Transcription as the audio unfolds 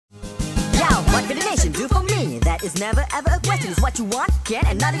What can the nation do for me? That is never ever a question. It's what you want, can,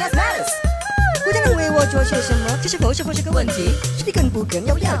 and nothing else matters. 不再认为我做些什么，这是否是个问题？是你更不更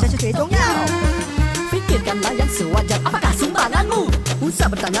要，这是最重要。 Pikirkanlah yang sewajar. Apakah sumbanganmu? Usah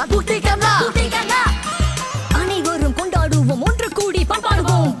bertanya, buktikanlah. அனைவரும் கொண்டாடுவோம், ஒன்று கூடி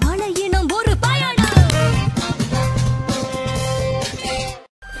பாடுவோம். பல இனம் ஒரு பயணம்.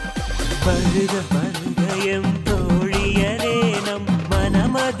 வருக வருக எம் தோழியரே நம்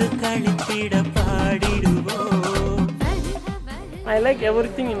மனமது களித்திட பாடிடுவோம். I like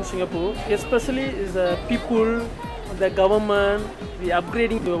everything in Singapore, especially is the people, the government, the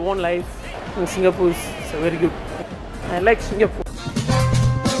upgrading to one life in Singapore is very good. I like Singapore.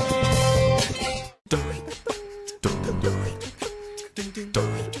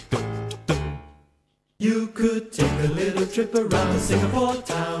 You could take a little trip around Singapore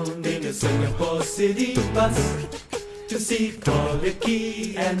town in a Singapore city bus to see Collyer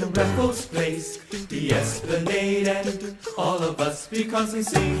Quay and Raffles Place, the Esplanade and all of us, because in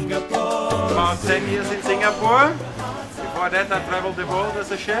Singapore. About 10 years in Singapore. Before that I traveled the world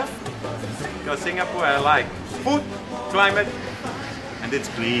as a chef. Because Singapore I like food, climate, and it's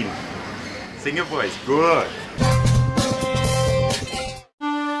clean. Singapore is good.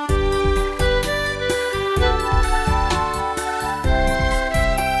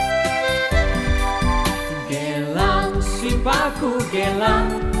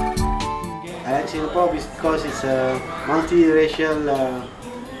 I like Singapore because it's a multi-racial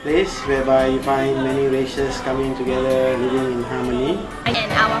place whereby you find many races coming together, living in harmony.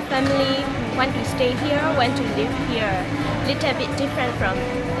 And our family want to stay here, want to live here. Little bit different from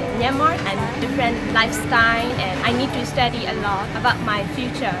Myanmar and different lifestyle, and I need to study a lot about my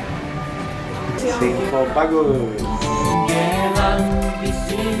future. Singapore Bagus.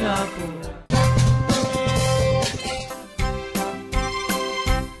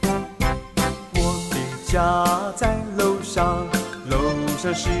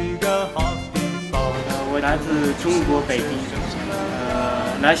我来自中国北京，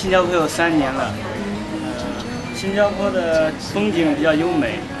来新加坡有3年了。新加坡的风景比较优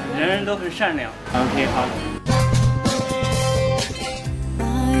美，人人都很善良。OK， 好。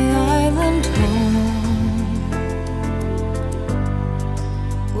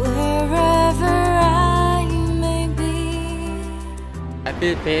 I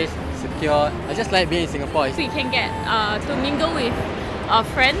feel safe, secure. I just like being in Singapore. We can get to mingle with our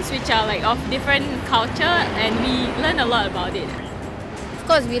friends which are like of different culture, and we learn a lot about it. Of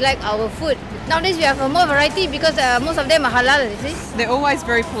course, we like our food. Nowadays we have more variety because most of them are halal, you see? They're always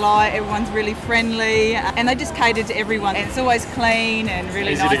very polite, everyone's really friendly, and they just cater to everyone. It's always clean and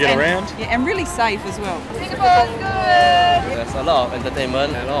really easy nice. to get around. Yeah, and really safe as well. Singapore's good! There's a lot of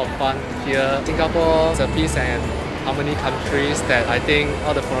entertainment and a lot of fun here. Singapore is a peace and harmony countries that I think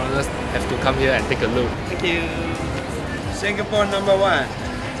all the foreigners have to come here and take a look. Thank you. Singapore #1.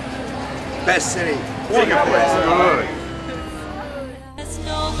 Best city. Singapore is good. There's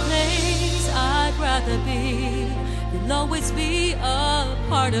no place I'd rather be. You'll always be a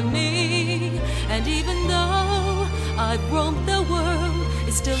part of me. And even though I've roamed the world,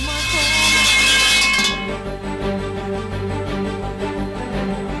 it's still my home.